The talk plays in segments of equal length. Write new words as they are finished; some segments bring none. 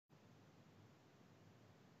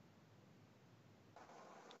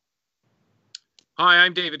Hi,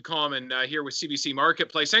 I'm David Common here with CBC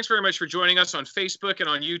Marketplace. Thanks very much for joining us on Facebook and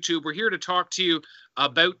on YouTube. We're here to talk to you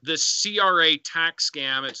about the CRA tax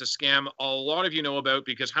scam. It's a scam a lot of you know about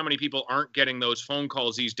because how many people aren't getting those phone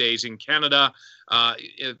calls these days in Canada?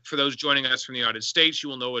 For those joining us from the United States, you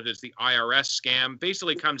will know it as the IRS scam.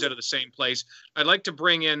 Basically comes out of the same place. I'd like to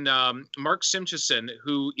bring in Mark Simchison,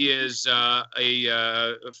 who is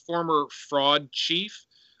a former fraud chief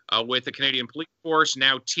with the Canadian Police Force,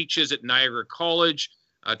 now teaches at Niagara College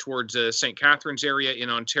towards St. Catharines area in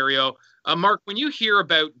Ontario. Mark, when you hear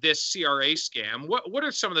about this CRA scam, what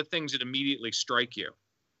are some of the things that immediately strike you?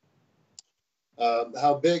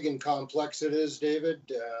 How big and complex it is, David,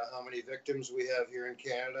 how many victims we have here in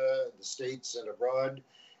Canada, the States and abroad.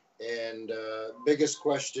 And biggest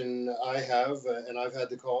question I have, and I've had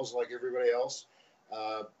the calls like everybody else,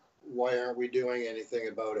 why aren't we doing anything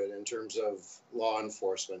about it in terms of law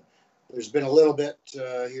enforcement? There's been a little bit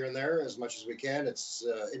here and there, as much as we can. It's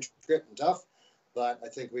intricate and tough, but I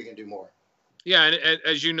think we can do more. Yeah, and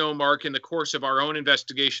as you know, Mark, in the course of our own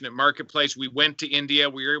investigation at Marketplace, we went to India.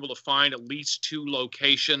 We were able to find at least 2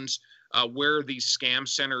 locations where these scam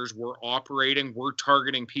centers were operating. We're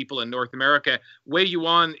targeting people in North America. Wei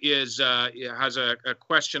Yuan has a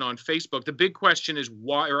question on Facebook. The big question is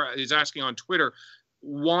why, or is asking on Twitter,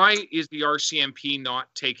 why is the RCMP not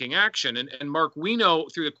taking action? And Mark, we know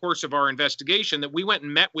through the course of our investigation that we went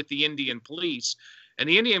and met with the Indian police, and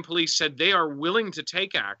the Indian police said they are willing to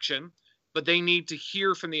take action, but they need to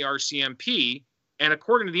hear from the RCMP. And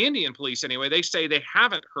according to the Indian police anyway, they say they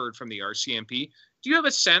haven't heard from the RCMP. Do you have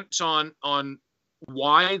a sense on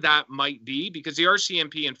why that might be? Because the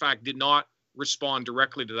RCMP, in fact, did not respond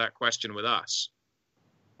directly to that question with us.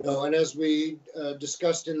 No, and as we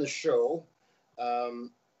discussed in the show,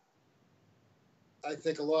 I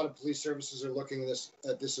think a lot of police services are looking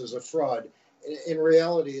at this as a fraud. In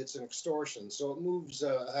reality, it's an extortion, so it moves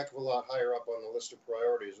a heck of a lot higher up on the list of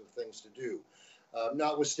priorities of things to do.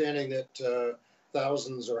 Notwithstanding that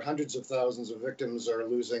thousands or hundreds of thousands of victims are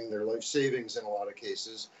losing their life savings in a lot of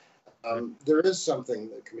cases, there is something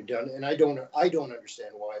that can be done, and I don't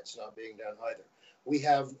understand why it's not being done either. We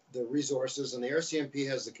have the resources, and the RCMP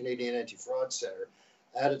has the Canadian Anti-Fraud Centre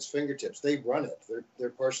at its fingertips. They run it. They're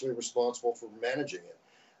partially responsible for managing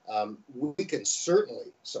it. We can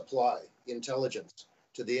certainly supply intelligence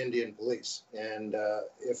to the Indian police. And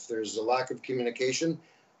if there's a lack of communication,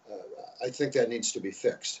 I think that needs to be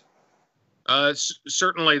fixed.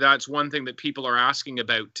 Certainly, that's one thing that people are asking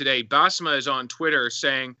about today. Basma is on Twitter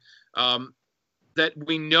saying that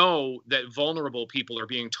we know that vulnerable people are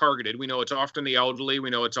being targeted. We know it's often the elderly. We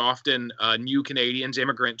know it's often new Canadians,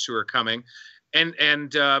 immigrants who are coming. And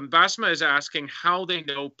Basma is asking how they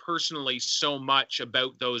know personally so much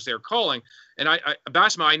about those they're calling. And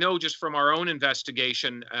Basma, I know just from our own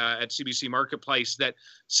investigation at CBC Marketplace that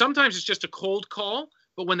sometimes it's just a cold call,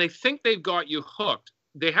 but when they think they've got you hooked,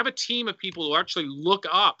 they have a team of people who actually look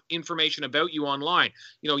up information about you online.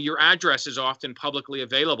 You know, your address is often publicly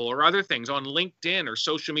available or other things on LinkedIn or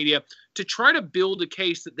social media to try to build a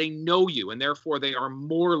case that they know you and therefore they are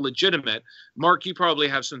more legitimate. Mark, you probably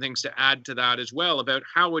have some things to add to that as well about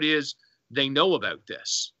how it is they know about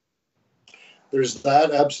this. There's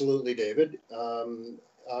that, absolutely, David.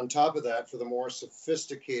 On top of that, for the more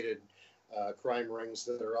sophisticated crime rings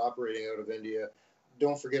that are operating out of India,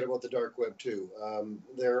 don't forget about the dark web too.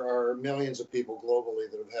 There are millions of people globally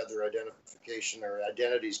that have had their identification or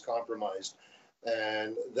identities compromised,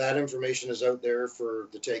 and that information is out there for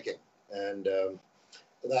the taking. And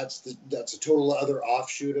that's a total other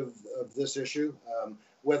offshoot of this issue.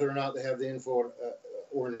 Whether or not they have the info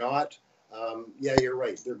or not, yeah, you're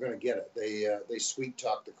right. They're going to get it. They sweet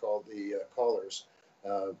talk the callers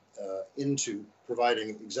into providing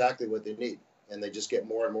exactly what they need, and they just get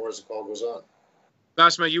more and more as the call goes on.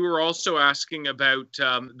 Basma, you were also asking about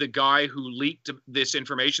the guy who leaked this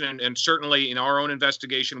information, and certainly in our own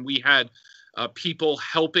investigation, we had people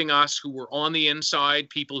helping us who were on the inside,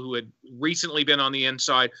 people who had recently been on the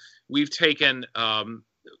inside. We've taken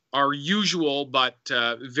our usual but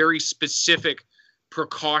very specific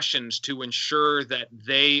precautions to ensure that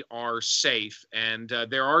they are safe. And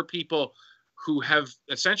there are people who have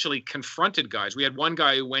essentially confronted guys. We had one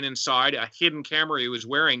guy who went inside, a hidden camera he was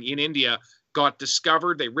wearing in India got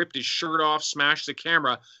discovered. They ripped his shirt off, smashed the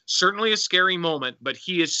camera. Certainly a scary moment, but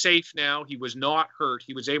he is safe now. He was not hurt.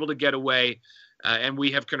 He was able to get away, and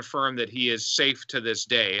we have confirmed that he is safe to this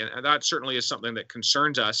day. And that certainly is something that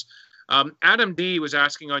concerns us. Adam D was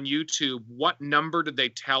asking on YouTube, what number did they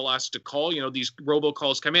tell us to call? You know, these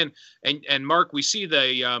robocalls come in, and Mark, we see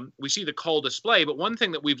the call display. But one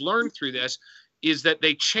thing that we've learned through this is that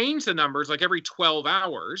they change the numbers like every 12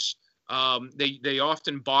 hours. They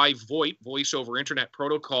often buy VoIP, voice over internet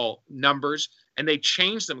protocol numbers, and they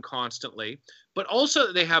change them constantly. But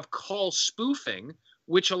also they have call spoofing,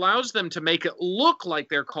 which allows them to make it look like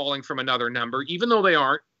they're calling from another number, even though they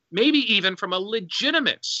aren't, maybe even from a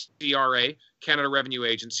legitimate CRA, Canada Revenue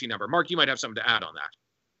Agency number. Mark, you might have something to add on that.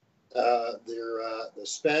 The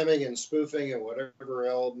spamming and spoofing and whatever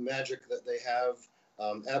else magic that they have,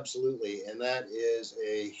 absolutely. And that is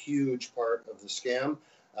a huge part of the scam.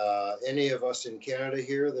 Any of us in Canada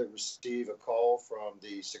here that receive a call from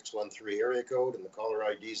the 613 area code and the caller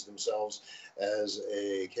IDs themselves as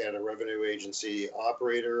a Canada Revenue Agency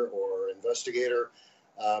operator or investigator,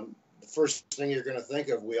 the first thing you're going to think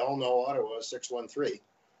of, we all know Ottawa 613.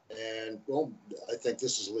 And, well, I think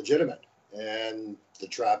this is legitimate. And the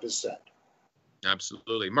trap is set.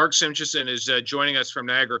 Absolutely. Mark Simchison is joining us from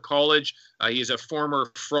Niagara College. He is a former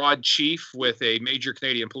fraud chief with a major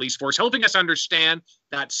Canadian police force, helping us understand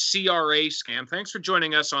that CRA scam. Thanks for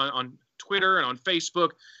joining us on Twitter and on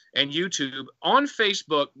Facebook and YouTube. On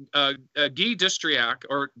Facebook, Guy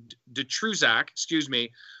Detruzak,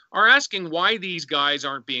 are asking why these guys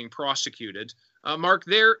aren't being prosecuted. Mark,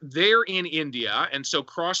 they're in India, and so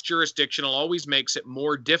cross-jurisdictional always makes it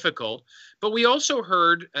more difficult. But we also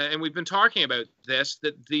heard, and we've been talking about this,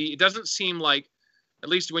 that it doesn't seem like, at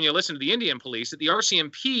least when you listen to the Indian police, that the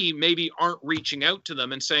RCMP maybe aren't reaching out to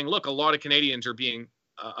them and saying, look, a lot of Canadians are being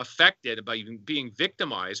affected by even being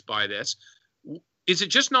victimized by this. Is it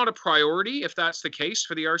just not a priority if that's the case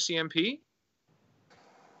for the RCMP?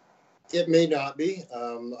 It may not be.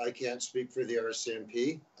 I can't speak for the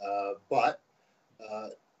RCMP, but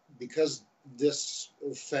because this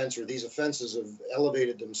offense or these offenses have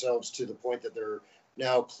elevated themselves to the point that they're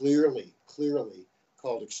now clearly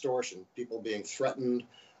called extortion, people being threatened,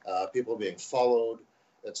 people being followed,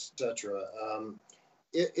 etc.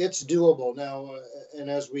 It's doable now,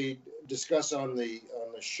 and as we discuss on the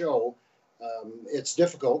show, it's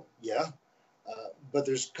difficult, but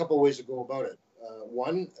there's a couple ways to go about it.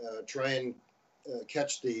 One, try and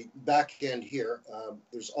catch the back end here.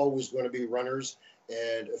 There's always going to be runners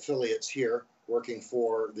and affiliates here working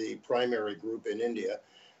for the primary group in India.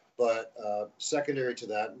 But secondary to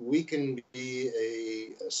that, we can be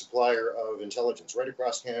a supplier of intelligence right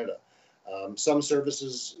across Canada. Some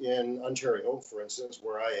services in Ontario, for instance,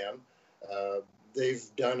 where I am, they've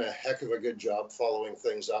done a heck of a good job following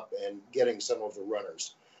things up and getting some of the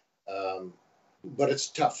runners. But it's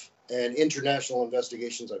tough. And international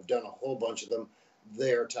investigations, I've done a whole bunch of them.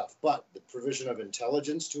 They are tough. But the provision of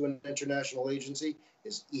intelligence to an international agency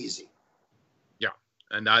is easy. Yeah,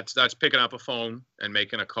 and that's picking up a phone and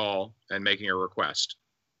making a call and making a request.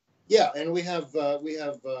 Yeah, and we have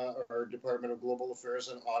our Department of Global Affairs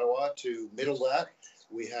in Ottawa to middle that.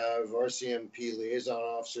 We have RCMP liaison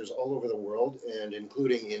officers all over the world, and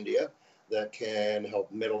including India, that can help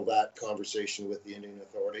middle that conversation with the Indian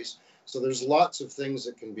authorities. So there's lots of things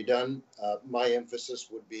that can be done. My emphasis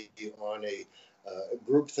would be on a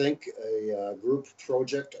groupthink, a group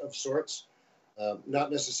project of sorts,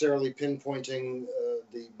 not necessarily pinpointing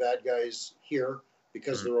the bad guys here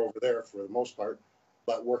because they're over there for the most part,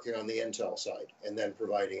 but working on the intel side and then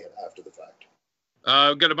providing it after the fact.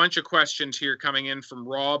 I've got a bunch of questions here coming in from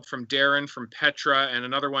Rob, from Darren, from Petra, and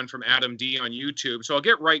another one from Adam D on YouTube. So I'll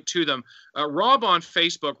get right to them. Rob on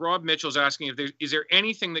Facebook, Rob Mitchell's asking is there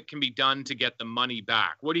anything that can be done to get the money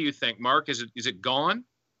back? What do you think, Mark? Is it gone?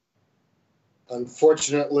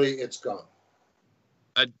 Unfortunately, it's gone.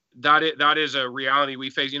 That is a reality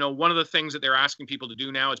we face. You know, one of the things that they're asking people to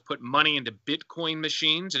do now is put money into Bitcoin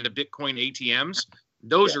machines, into Bitcoin ATMs.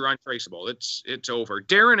 Those are untraceable. It's over.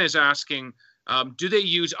 Darren is asking, do they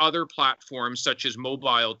use other platforms such as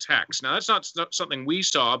mobile text? Now, that's not something we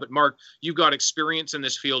saw, but Mark, you've got experience in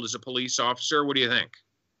this field as a police officer. What do you think?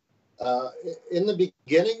 In the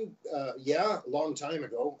beginning, a long time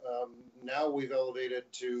ago. Now we've elevated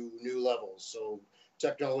to new levels. So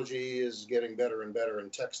technology is getting better and better,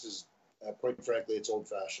 and text is, quite frankly, it's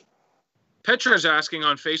old-fashioned. Petra is asking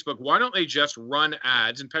on Facebook, why don't they just run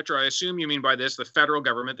ads? And Petra, I assume you mean by this the federal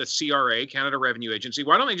government, the CRA, Canada Revenue Agency.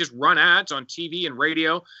 Why don't they just run ads on TV and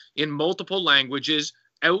radio in multiple languages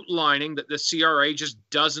outlining that the CRA just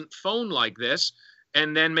doesn't phone like this,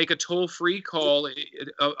 and then make a toll-free call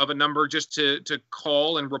of a number just to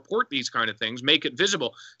call and report these kind of things, make it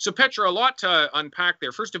visible. So Petra, a lot to unpack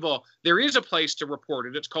there. First of all, there is a place to report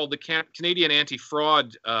it. It's called the Canadian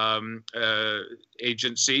Anti-Fraud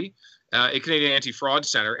Agency. A Canadian Anti-Fraud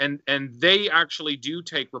Center, and they actually do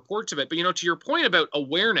take reports of it. But, you know, to your point about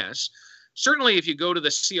awareness, certainly if you go to the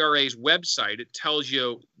CRA's website, it tells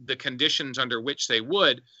you the conditions under which they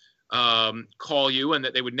would call you and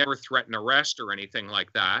that they would never threaten arrest or anything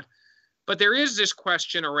like that. But there is this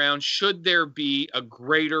question around, should there be a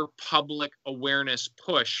greater public awareness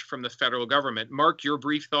push from the federal government? Mark, your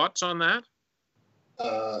brief thoughts on that?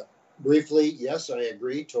 Briefly, yes, I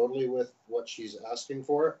agree totally with what she's asking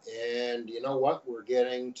for. And you know what? We're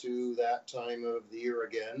getting to that time of the year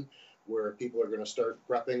again where people are going to start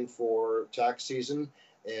prepping for tax season,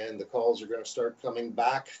 and the calls are going to start coming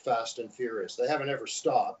back fast and furious. They haven't ever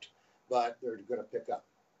stopped, but they're going to pick up.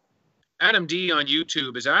 Adam D on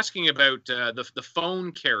YouTube is asking about the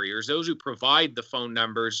phone carriers, those who provide the phone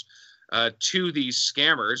numbers to these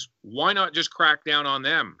scammers. Why not just crack down on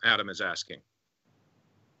them? Adam is asking.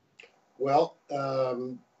 Well,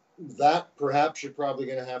 that perhaps you're probably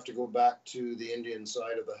going to have to go back to the Indian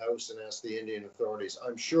side of the house and ask the Indian authorities.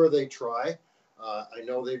 I'm sure they try. I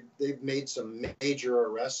know they've made some major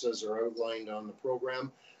arrests as are outlined on the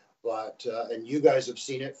program, but and you guys have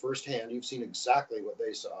seen it firsthand. You've seen exactly what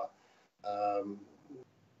they saw.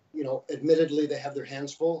 You know, admittedly, they have their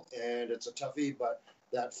hands full, and it's a toughie, but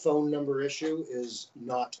that phone number issue is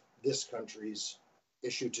not this country's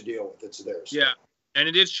issue to deal with. It's theirs. Yeah. And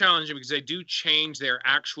it is challenging because they do change their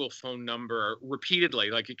actual phone number repeatedly.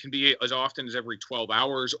 Like it can be as often as every 12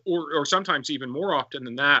 hours or sometimes even more often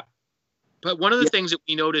than that. But one of the things that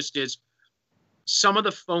we noticed is some of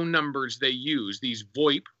the phone numbers they use, these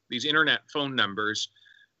VoIP, these internet phone numbers,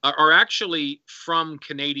 are actually from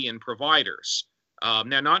Canadian providers.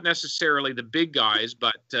 Now, not necessarily the big guys,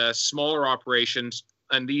 but smaller operations,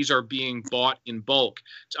 and these are being bought in bulk.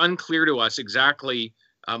 It's unclear to us exactly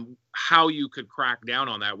how you could crack down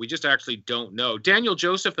on that. We just actually don't know. Daniel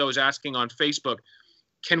Joseph, though, is asking on Facebook,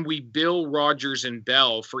 can we bill Rogers and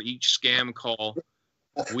Bell for each scam call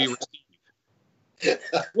we receive?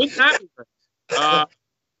 Wouldn't that be great?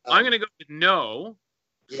 I'm going to go with no.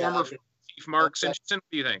 Former Chief Mark Simchison, what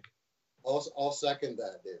do you think? I'll second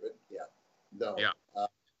that, David. Yeah. No. Yeah.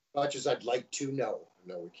 Much as I'd like to know.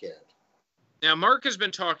 No, we can't. Now, Mark has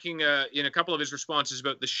been talking in a couple of his responses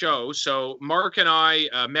about the show. So Mark and I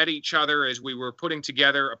met each other as we were putting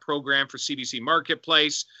together a program for CBC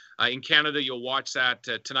Marketplace. In Canada, you'll watch that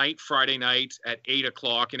tonight, Friday night at 8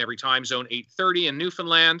 o'clock in every time zone, 8:30 in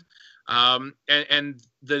Newfoundland.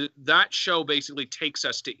 That show basically takes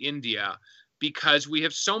us to India because we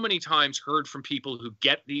have so many times heard from people who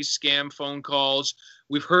get these scam phone calls.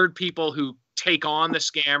 We've heard people who take on the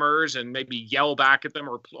scammers and maybe yell back at them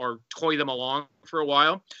or toy them along for a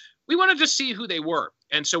while. We wanted to see who they were.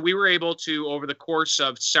 And so we were able to, over the course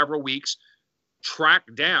of several weeks, track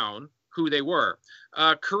down who they were.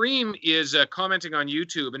 Kareem is commenting on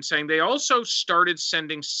YouTube and saying they also started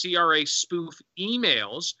sending CRA spoof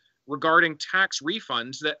emails regarding tax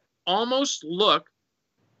refunds that almost look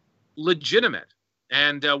legitimate.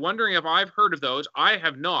 And wondering if I've heard of those. I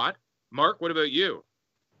have not. Mark, what about you?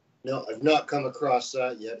 No, I've not come across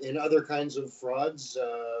that yet. In other kinds of frauds,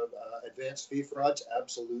 advanced fee frauds,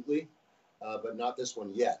 absolutely, but not this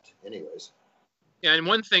one yet, anyways. Yeah, and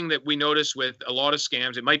one thing that we notice with a lot of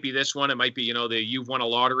scams, it might be this one, it might be, you've won a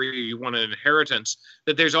lottery or you won an inheritance,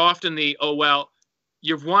 that there's often we can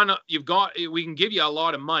give you a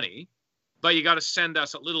lot of money, but you got to send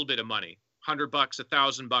us a little bit of money, $100,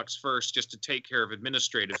 $1,000 first, just to take care of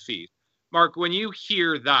administrative fees. Mark, when you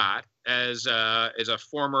hear that as a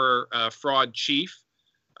former fraud chief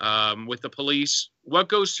with the police, what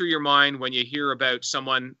goes through your mind when you hear about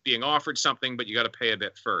someone being offered something, but you got to pay a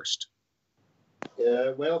bit first?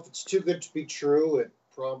 Well, if it's too good to be true, it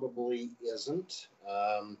probably isn't.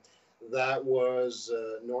 That was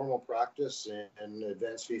normal practice in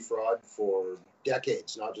advanced fee fraud for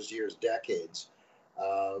decades, not just years, decades.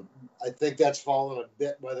 I think that's fallen a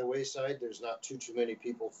bit by the wayside. There's not too many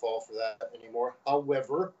people fall for that anymore.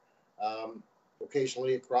 However,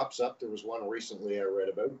 occasionally it crops up. There was one recently I read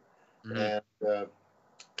about. Mm-hmm. And,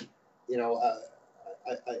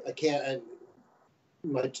 I can't,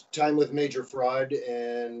 my time with major fraud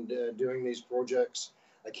and doing these projects,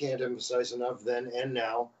 I can't emphasize enough then and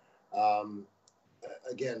now.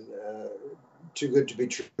 Again, too good to be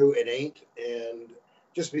true, it ain't. And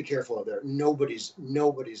just be careful out there. Nobody's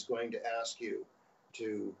going to ask you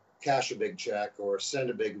to cash a big check or send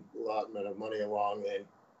a big allotment of money along and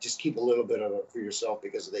just keep a little bit of it for yourself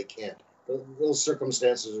because they can't. Those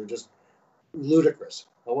circumstances are just ludicrous.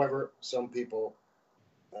 However, some people,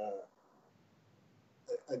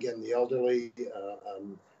 again, the elderly,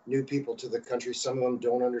 new people to the country, some of them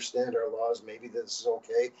don't understand our laws. Maybe this is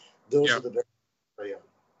okay. Those are the best.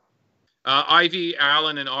 Ivy,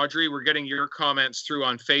 Alan, and Audrey, we're getting your comments through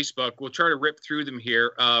on Facebook. We'll try to rip through them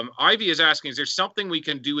here. Ivy is asking, is there something we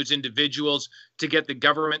can do as individuals to get the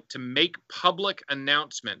government to make public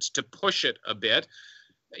announcements, to push it a bit?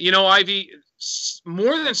 You know, Ivy,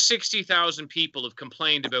 more than 60,000 people have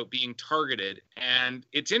complained about being targeted, and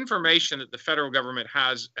it's information that the federal government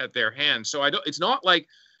has at their hands. So it's not like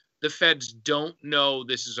the feds don't know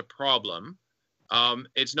this is a problem.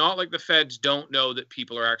 It's not like the feds don't know that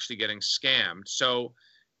people are actually getting scammed. So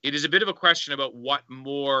it is a bit of a question about what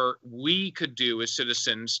more we could do as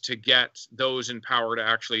citizens to get those in power to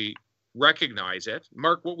actually recognize it.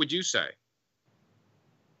 Mark, what would you say?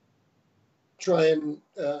 Try and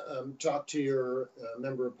talk to your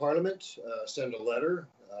member of parliament, send a letter,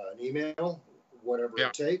 an email, whatever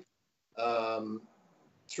it takes.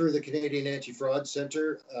 Through the Canadian Anti-Fraud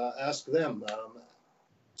Centre, ask them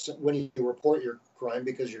when you report your crime,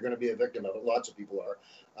 because you're going to be a victim of it. Lots of people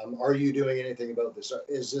are you doing anything about this?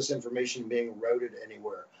 Is this information being routed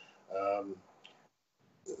anywhere?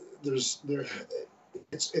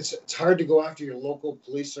 It's hard to go after your local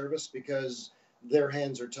police service because their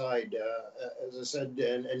hands are tied. As I said,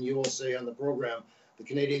 and you will say on the program, the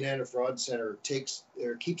Canadian Anti-Fraud Centre keeps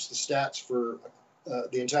the stats for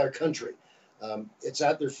the entire country. It's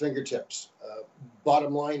at their fingertips.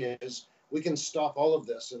 Bottom line is, we can stop all of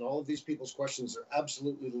this, and all of these people's questions are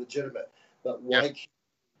absolutely legitimate. But why can't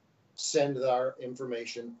send our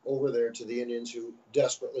information over there to the Indians who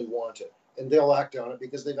desperately want it? And they'll act on it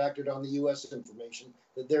because they've acted on the U.S. information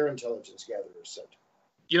that their intelligence gatherers sent.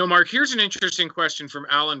 You know, Mark, here's an interesting question from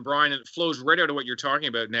Alan Bryan, and it flows right out of what you're talking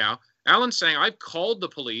about now. Alan's saying, I've called the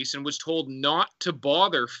police and was told not to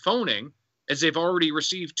bother phoning as they've already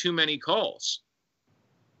received too many calls.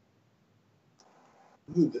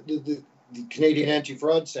 The Canadian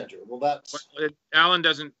Anti-Fraud Centre. Well, that's... Alan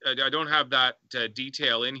doesn't, I don't have that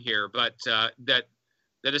detail in here, but that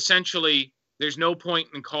essentially there's no point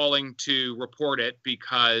in calling to report it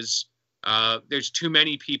because there's too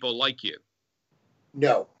many people like you.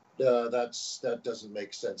 No, that doesn't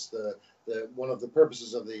make sense. One of the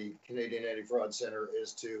purposes of the Canadian Anti-Fraud Centre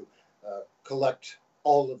is to collect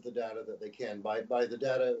all of the data that they can. By the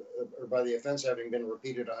data, or by the offense having been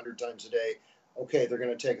repeated 100 times a day, okay, they're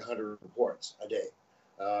going to take 100 reports a day.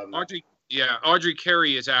 Audrey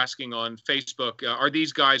Carey is asking on Facebook, are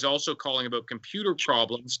these guys also calling about computer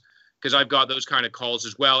problems? Because I've got those kind of calls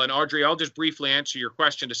as well. And Audrey, I'll just briefly answer your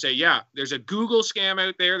question to say, yeah, there's a Google scam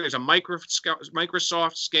out there. There's a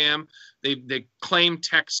Microsoft scam. They claim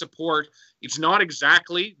tech support. It's not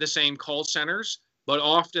exactly the same call centers, but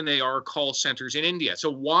often they are call centers in India. So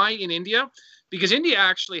why in India? Because India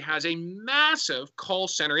actually has a massive call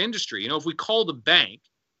center industry. You know, if we call the bank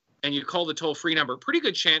and you call the toll-free number, pretty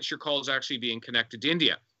good chance your call is actually being connected to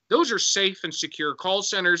India. Those are safe and secure call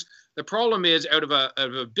centers. The problem is, out of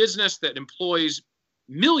a business that employs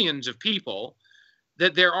millions of people,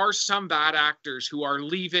 that there are some bad actors who are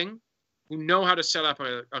leaving, who know how to set up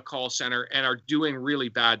a call center and are doing really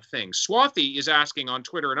bad things. Swathi is asking on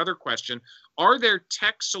Twitter another question. Are there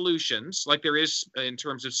tech solutions, like there is in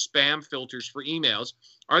terms of spam filters for emails,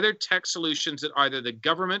 are there tech solutions that either the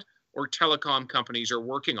government or telecom companies are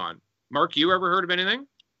working on? Mark, you ever heard of anything?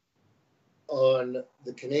 On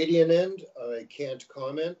the Canadian end, I can't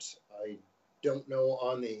comment. I don't know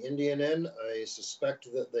on the Indian end. I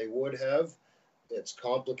suspect that they would have. It's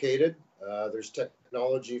complicated. There's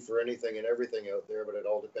technology for anything and everything out there, but it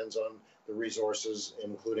all depends on the resources,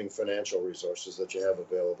 including financial resources that you have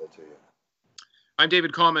available to you. I'm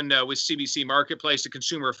David Common with CBC Marketplace, a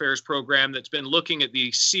consumer affairs program that's been looking at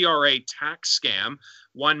the CRA tax scam,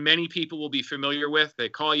 one many people will be familiar with. They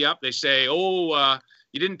call you up, they say,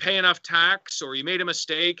 you didn't pay enough tax, or you made a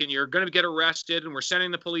mistake and you're going to get arrested, and we're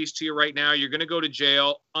sending the police to you right now. You're going to go to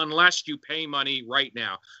jail unless you pay money right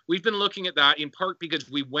now. We've been looking at that in part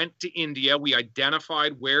because we went to India. We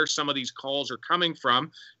identified where some of these calls are coming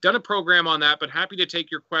from, done a program on that, but happy to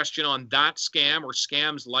take your question on that scam or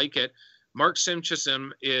scams like it. Mark Simchison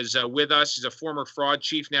is with us. He's a former fraud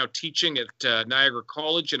chief, now teaching at Niagara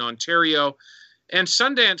College in Ontario. And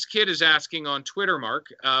Sundance Kid is asking on Twitter, Mark,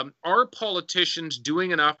 are politicians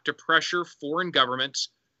doing enough to pressure foreign governments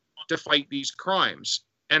to fight these crimes?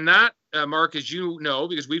 And that, Mark, as you know,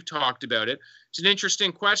 because we've talked about it, it's an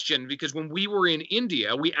interesting question, because when we were in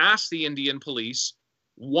India, we asked the Indian police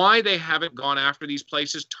why they haven't gone after these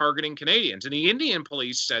places targeting Canadians. And the Indian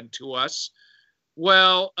police said to us,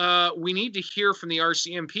 well, we need to hear from the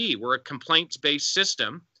RCMP. We're a complaints-based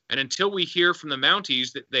system. And until we hear from the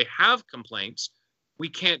Mounties that they have complaints, we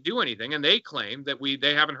can't do anything. And they claim that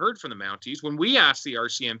they haven't heard from the Mounties. When we asked the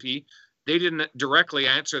RCMP, they didn't directly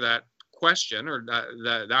answer that question or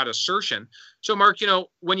that assertion. So, Mark, you know,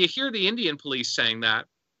 when you hear the Indian police saying that,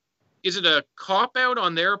 is it a cop-out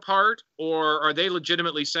on their part, or are they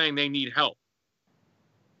legitimately saying they need help?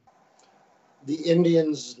 The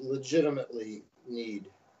Indians legitimately need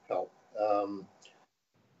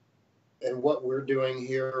And what we're doing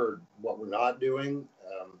here, or what we're not doing,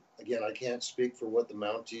 again, I can't speak for what the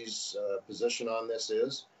Mounties' position on this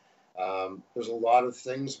is. There's a lot of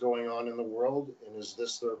things going on in the world, and is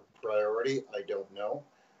this their priority? I don't know.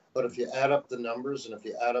 But if you add up the numbers, and if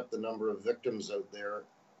you add up the number of victims out there,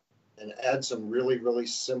 and add some really, really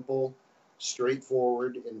simple,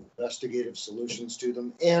 straightforward, investigative solutions to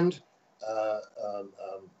them, and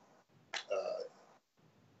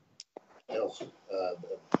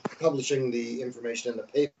publishing the information in the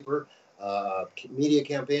paper, media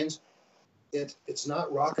campaigns, it's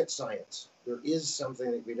not rocket science. There is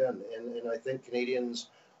something that can be done. And I think Canadians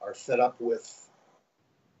are fed up with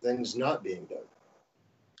things not being done.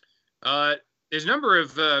 There's a number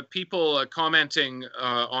of people commenting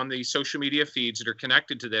on the social media feeds that are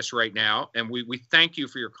connected to this right now. And we thank you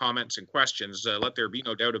for your comments and questions. Let there be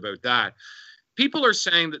no doubt about that. People are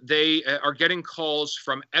saying that they are getting calls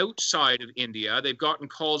from outside of India. They've gotten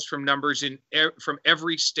calls from numbers from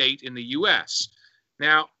every state in the U.S.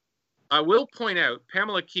 Now, I will point out,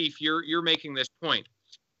 Pamela Keefe, you're making this point.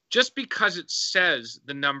 Just because it says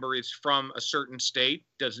the number is from a certain state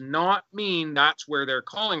does not mean that's where they're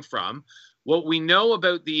calling from. What we know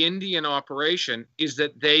about the Indian operation is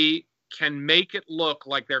that they can make it look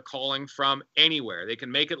like they're calling from anywhere. They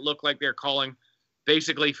can make it look like they're calling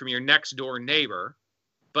basically from your next door neighbor,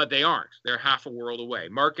 but they aren't. They're half a world away.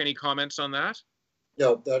 Mark, any comments on that?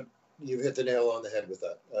 No, you've hit the nail on the head with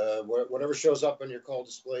that. Whatever shows up on your call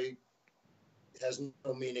display has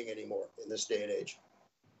no meaning anymore in this day and age.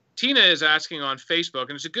 Tina is asking on Facebook,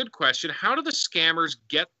 and it's a good question, how do the scammers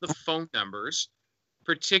get the phone numbers,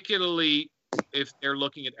 particularly if they're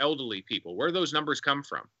looking at elderly people? Where do those numbers come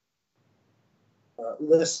from?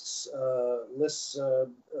 Lists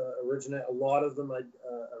originate, a lot of them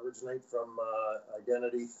originate from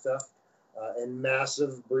identity theft and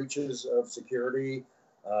massive breaches of security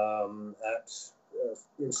at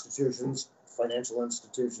institutions, financial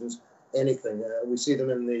institutions, anything. We see them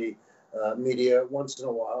in the media once in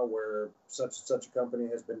a while where such and such a company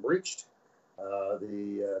has been breached.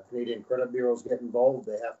 The Canadian credit bureaus get involved.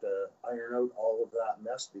 They have to iron out all of that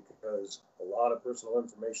mess because a lot of personal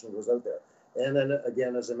information goes out there. And then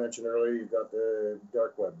again, as I mentioned earlier, you've got the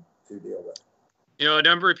dark web to deal with. You know, a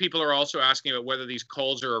number of people are also asking about whether these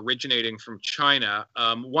calls are originating from China.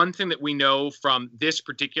 One thing that we know from this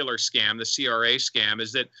particular scam, the CRA scam,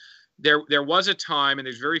 is that there was a time, and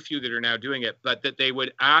there's very few that are now doing it, but that they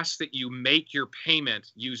would ask that you make your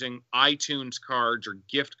payment using iTunes cards or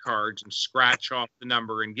gift cards and scratch off the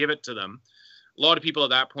number and give it to them. A lot of people at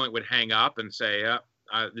that point would hang up and say,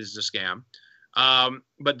 this is a scam.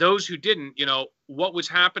 But those who didn't, you know, what was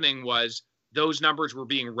happening was those numbers were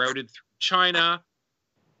being routed through China.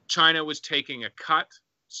 China was taking a cut.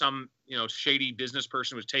 Some, you know, shady business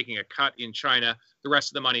person was taking a cut in China. The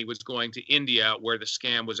rest of the money was going to India, where the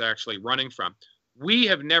scam was actually running from. We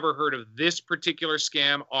have never heard of this particular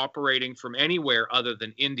scam operating from anywhere other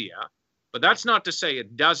than India. But that's not to say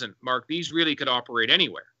it doesn't, Mark. These really could operate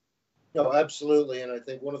anywhere. No, absolutely. And I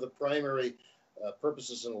think one of the primary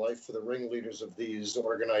purposes in life for the ringleaders of these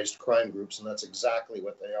organized crime groups, and that's exactly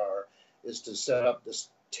what they are, is to set up this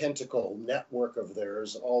tentacle network of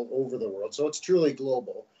theirs all over the world. So it's truly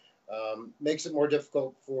global. Makes it more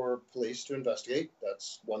difficult for police to investigate.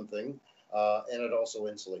 That's one thing. And it also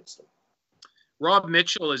insulates them. Rob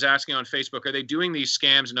Mitchell is asking on Facebook, are they doing these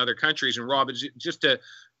scams in other countries? And Rob, just to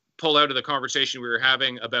pull out of the conversation we were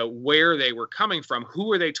having about where they were coming from,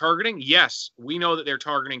 who are they targeting? Yes, we know that they're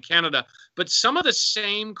targeting Canada, but some of the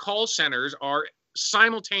same call centers are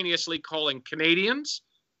simultaneously calling Canadians,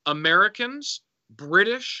 Americans,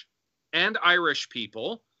 British, and Irish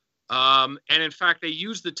people. And in fact, they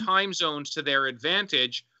use the time zones to their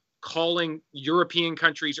advantage, calling European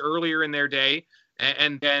countries earlier in their day,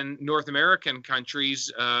 and then North American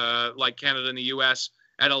countries like Canada and the US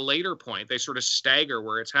at a later point. They sort of stagger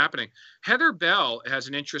where it's happening. Heather Bell has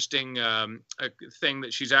an interesting thing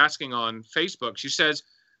that she's asking on Facebook. She says,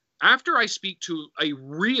 after I speak to a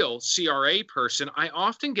real CRA person, I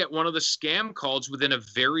often get one of the scam calls within a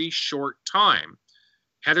very short time.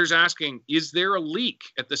 Heather's asking, is there a leak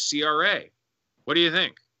at the CRA? What do you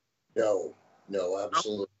think? No,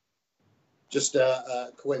 absolutely. Just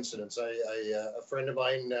a coincidence. A friend of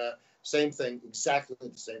mine, same thing, exactly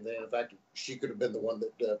the same thing. In fact, she could have been the one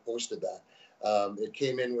that posted that. It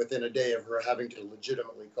came in within a day of her having to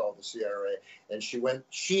legitimately call the CRA. And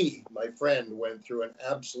my friend went through an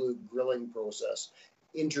absolute grilling process,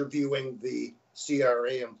 interviewing the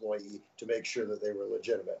CRA employee to make sure that they were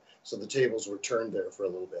legitimate. So the tables were turned there for a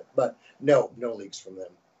little bit. But no leaks from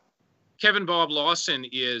them. Kevin Bob Lawson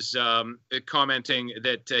is commenting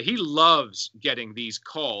that he loves getting these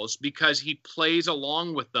calls because he plays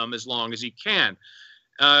along with them as long as he can.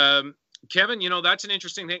 Kevin, you know, that's an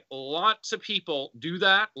interesting thing. Lots of people do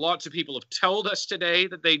that. Lots of people have told us today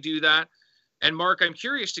that they do that. And Mark, I'm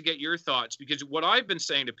curious to get your thoughts, because what I've been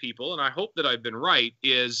saying to people, and I hope that I've been right,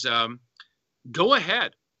 is go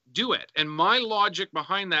ahead, do it. And my logic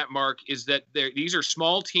behind that, Mark, is that these are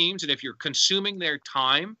small teams, and if you're consuming their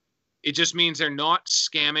time, it just means they're not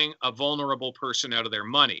scamming a vulnerable person out of their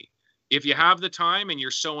money. If you have the time and you're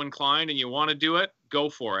so inclined and you want to do it, go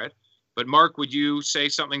for it. But Mark, would you say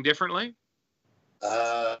something differently?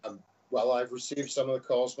 Well, I've received some of the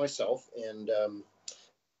calls myself, and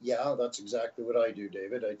yeah, that's exactly what I do,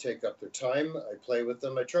 David. I take up their time, I play with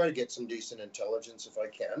them, I try to get some decent intelligence if I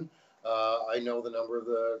can. I know the number of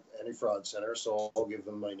the anti-fraud center, so I'll give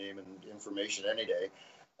them my name and information any day.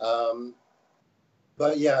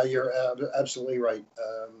 But yeah, you're absolutely right.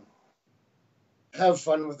 Have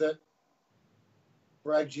fun with it.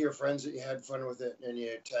 Brag to your friends that you had fun with it, and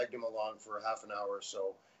you tagged them along for half an hour or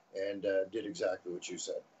so, and did exactly what you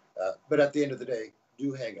said. But at the end of the day,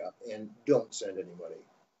 do hang up and don't send any money.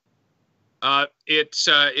 It's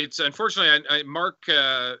unfortunately, Mark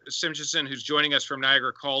Simchison, who's joining us from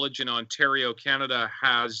Niagara College in Ontario, Canada,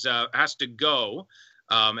 has to go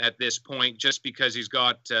at this point just because he's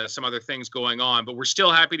got some other things going on. But we're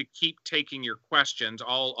still happy to keep taking your questions.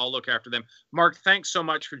 I'll look after them. Mark, thanks so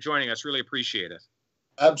much for joining us. Really appreciate it.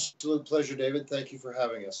 Absolute pleasure, David. Thank you for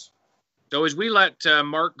having us. So as we let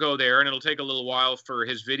Mark go there, and it'll take a little while for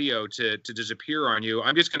his video to disappear on you,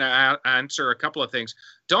 I'm just going to answer a couple of things.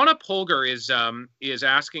 Donna Polgar is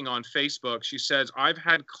asking on Facebook. She says, I've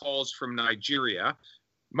had calls from Nigeria.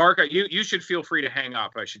 Mark, you should feel free to hang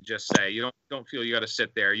up, I should just say. You don't feel you got to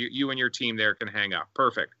sit there. You and your team there can hang up.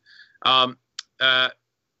 Perfect. Donna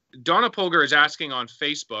Polgar is asking on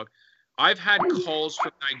Facebook, I've had calls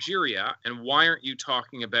from Nigeria, and why aren't you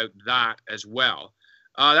talking about that as well?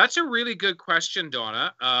 That's a really good question,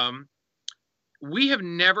 Donna. We have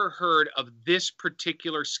never heard of this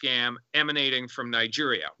particular scam emanating from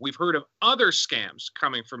Nigeria. We've heard of other scams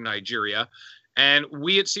coming from Nigeria, and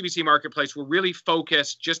we at CBC Marketplace were really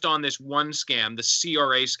focused just on this one scam, the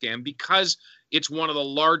CRA scam, because it's one of the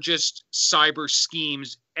largest cyber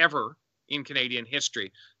schemes ever in Canadian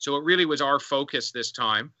history. So it really was our focus this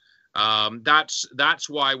time. That's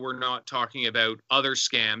why we're not talking about other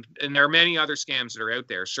scams, and there are many other scams that are out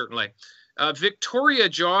there, certainly. Victoria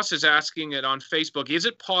Joss is asking it on Facebook, is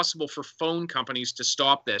it possible for phone companies to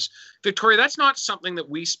stop this? Victoria, that's not something that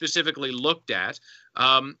we specifically looked at,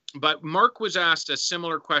 but Mark was asked a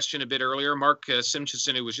similar question a bit earlier. Mark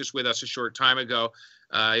Simchison, who was just with us a short time ago,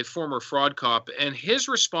 a former fraud cop, and his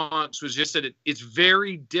response was just that it's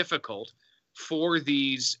very difficult for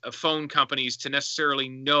these phone companies to necessarily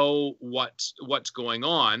know what's going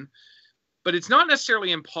on. But it's not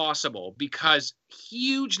necessarily impossible, because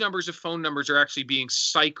huge numbers of phone numbers are actually being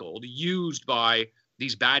cycled, used by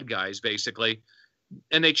these bad guys, basically.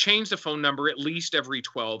 And they change the phone number at least every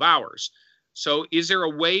 12 hours. So is there a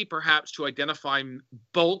way perhaps to identify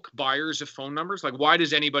bulk buyers of phone numbers? Like, why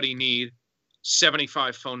does anybody need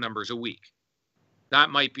 75 phone numbers a week? That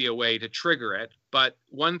might be a way to trigger it. But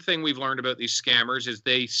one thing we've learned about these scammers is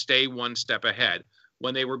they stay one step ahead.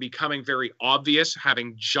 When they were becoming very obvious,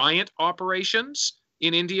 having giant operations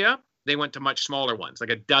in India, they went to much smaller ones, like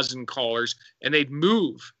a dozen callers, and they'd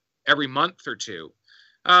move every month or two.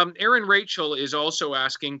 Aaron Rachel is also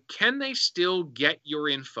asking, can they still get your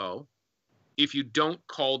info if you don't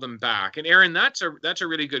call them back? And Aaron, that's a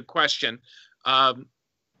really good question. The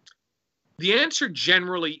answer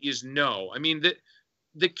generally is no. I mean,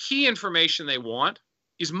 the key information they want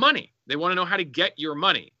is money. They want to know how to get your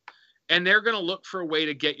money. And they're going to look for a way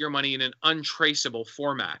to get your money in an untraceable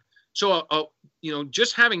format. So,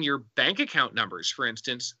 just having your bank account numbers, for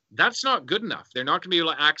instance, that's not good enough. They're not going to be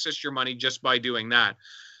able to access your money just by doing that.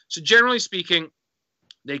 So generally speaking,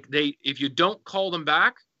 if you don't call them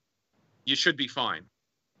back, you should be fine.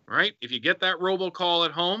 All right? If you get that robocall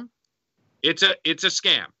at home, it's a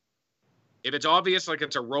scam. If it's obvious, like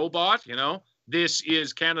it's a robot, this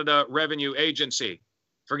is Canada Revenue Agency,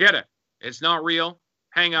 forget it. It's not real.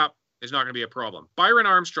 Hang up. Is not going to be a problem. Byron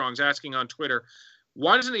Armstrong's asking on Twitter,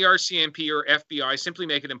 why doesn't the RCMP or FBI simply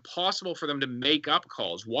make it impossible for them to make up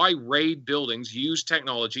calls? Why raid buildings, use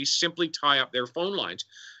technology, simply tie up their phone lines?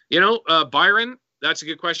 Byron, that's a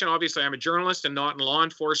good question. Obviously, I'm a journalist and not in law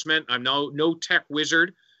enforcement. I'm no tech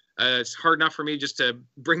wizard. It's hard enough for me just to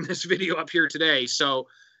bring this video up here today. So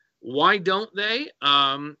why don't they?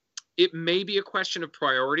 It may be a question of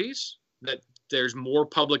priorities, that there's more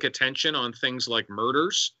public attention on things like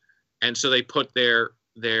murders And so they put their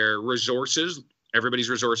resources, everybody's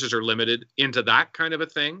resources are limited, into that kind of a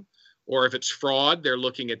thing. Or if it's fraud, they're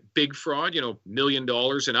looking at big fraud, $1 million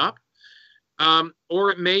and up.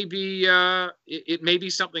 Or it may be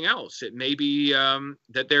something else. It may be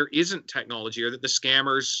that there isn't technology, or that the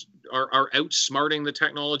scammers are outsmarting the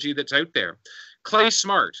technology that's out there. Clay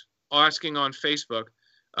Smart asking on Facebook,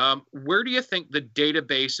 where do you think the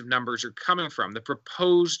database of numbers are coming from, the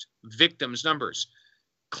proposed victims' numbers?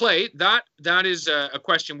 Clay, that is a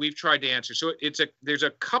question we've tried to answer. So there's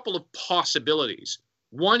a couple of possibilities.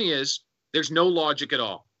 One is there's no logic at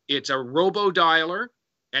all. It's a robo-dialer,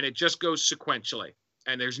 and it just goes sequentially,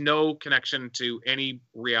 and there's no connection to any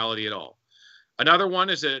reality at all. Another one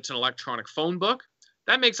is that it's an electronic phone book.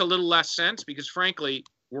 That makes a little less sense because, frankly,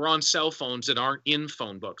 we're on cell phones that aren't in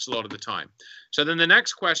phone books a lot of the time. So then the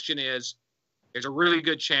next question is, there's a really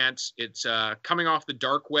good chance it's coming off the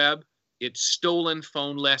dark web. It's stolen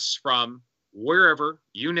phone lists from wherever,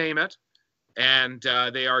 you name it, and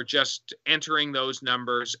they are just entering those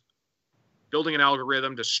numbers, building an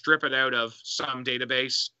algorithm to strip it out of some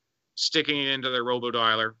database, sticking it into their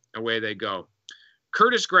robo-dialer, away they go.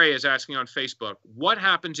 Curtis Gray is asking on Facebook, what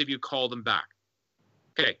happens if you call them back?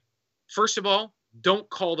 Okay, first of all, don't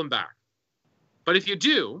call them back. But if you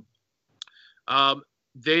do,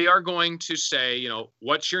 they are going to say,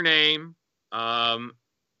 what's your name? And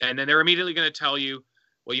then they're immediately going to tell you,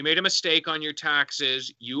 well, you made a mistake on your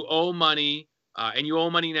taxes, you owe money, and you owe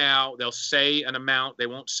money now. They'll say an amount. They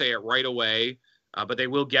won't say it right away, but they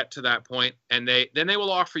will get to that point. And then they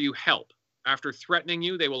will offer you help. After threatening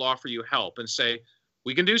you, they will offer you help and say,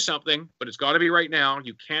 we can do something, but it's got to be right now.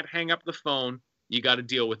 You can't hang up the phone. You got to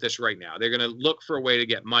deal with this right now. They're going to look for a way to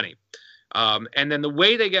get money. And then the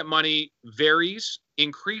way they get money varies.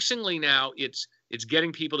 Increasingly now, it's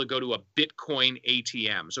getting people to go to a Bitcoin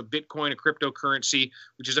ATM. So Bitcoin, a cryptocurrency,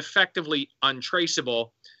 which is effectively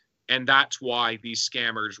untraceable. And that's why these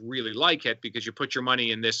scammers really like it, because you put your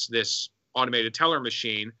money in this automated teller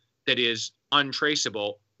machine that is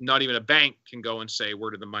untraceable. Not even a bank can go and say, where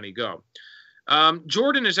did the money go?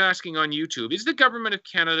 Jordan is asking on YouTube, is the government of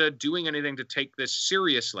Canada doing anything to take this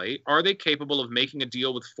seriously? Are they capable of making a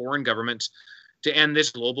deal with foreign governments to end this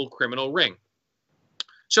global criminal ring?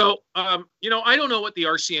 So, I don't know what the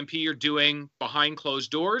RCMP are doing behind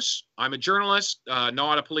closed doors. I'm a journalist,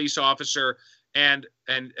 not a police officer, and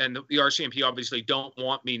the RCMP obviously don't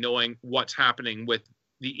want me knowing what's happening with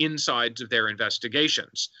the insides of their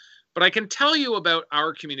investigations. But I can tell you about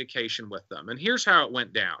our communication with them, and here's how it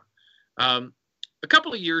went down. A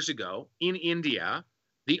couple of years ago in India,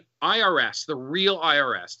 the IRS,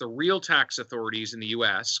 the real tax authorities in the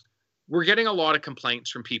US, were getting a lot of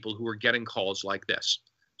complaints from people who were getting calls like this.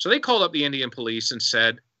 So they called up the Indian police and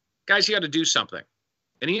said, guys, you got to do something.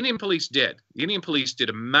 And the Indian police did. The Indian police did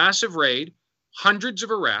a massive raid, hundreds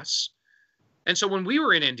of arrests. And so when we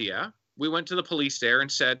were in India, we went to the police there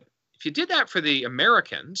and said, if you did that for the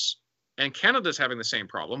Americans and Canada's having the same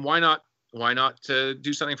problem, why not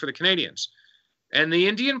do something for the Canadians? And the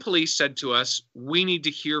Indian police said to us, we need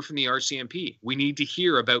to hear from the RCMP. We need to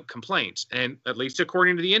hear about complaints. And at least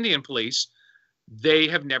according to the Indian police, they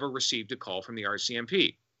have never received a call from the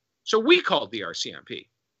RCMP. So we called the RCMP.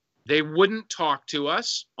 They wouldn't talk to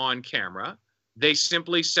us on camera. They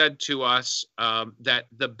simply said to us that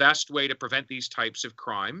the best way to prevent these types of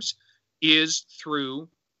crimes is through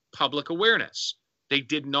public awareness. They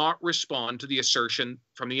did not respond to the assertion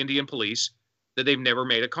from the Indian police that they've never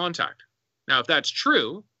made a contact. Now, if that's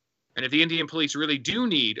true, and if the Indian police really do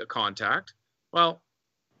need a contact, well,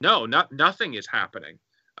 no, nothing is happening.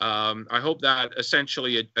 I hope that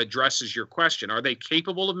essentially addresses your question. Are they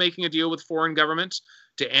capable of making a deal with foreign governments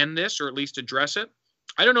to end this, or at least address it?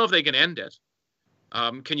 I don't know if they can end it.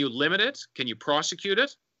 Can you limit it? Can you prosecute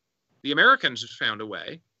it? The Americans have found a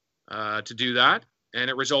way to do that, and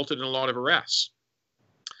it resulted in a lot of arrests.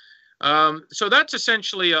 So that's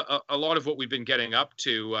essentially a lot of what we've been getting up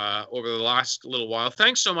to over the last little while.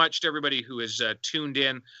 Thanks so much to everybody who has tuned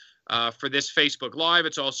in for this Facebook Live.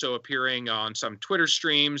 It's also appearing on some Twitter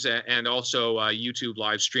streams and also YouTube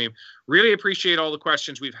live stream. Really appreciate all the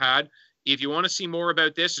questions we've had. If you want to see more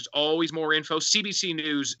about this, there's always more info.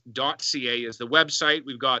 CBCNews.ca is the website.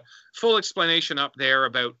 We've got full explanation up there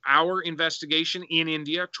about our investigation in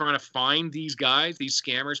India, trying to find these guys, these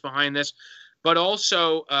scammers behind this. But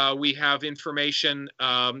also we have information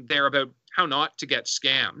there about how not to get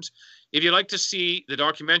scammed. If you'd like to see the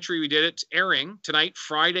documentary we did, it's airing tonight,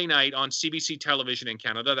 Friday night on CBC Television in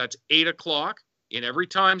Canada. That's 8 o'clock in every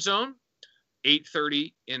time zone,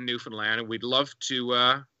 8:30 in Newfoundland. And we'd love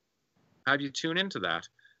to have you tune into that.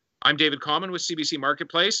 I'm David Common with CBC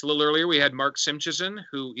Marketplace. A little earlier, we had Mark Simchison,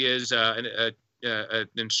 who is an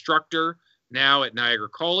instructor now at Niagara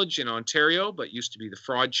College in Ontario, but used to be the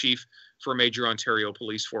fraud chief for a major Ontario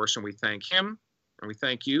police force. And we thank him, and we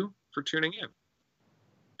thank you for tuning in.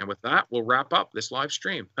 And with that, we'll wrap up this live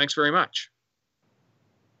stream. Thanks very much.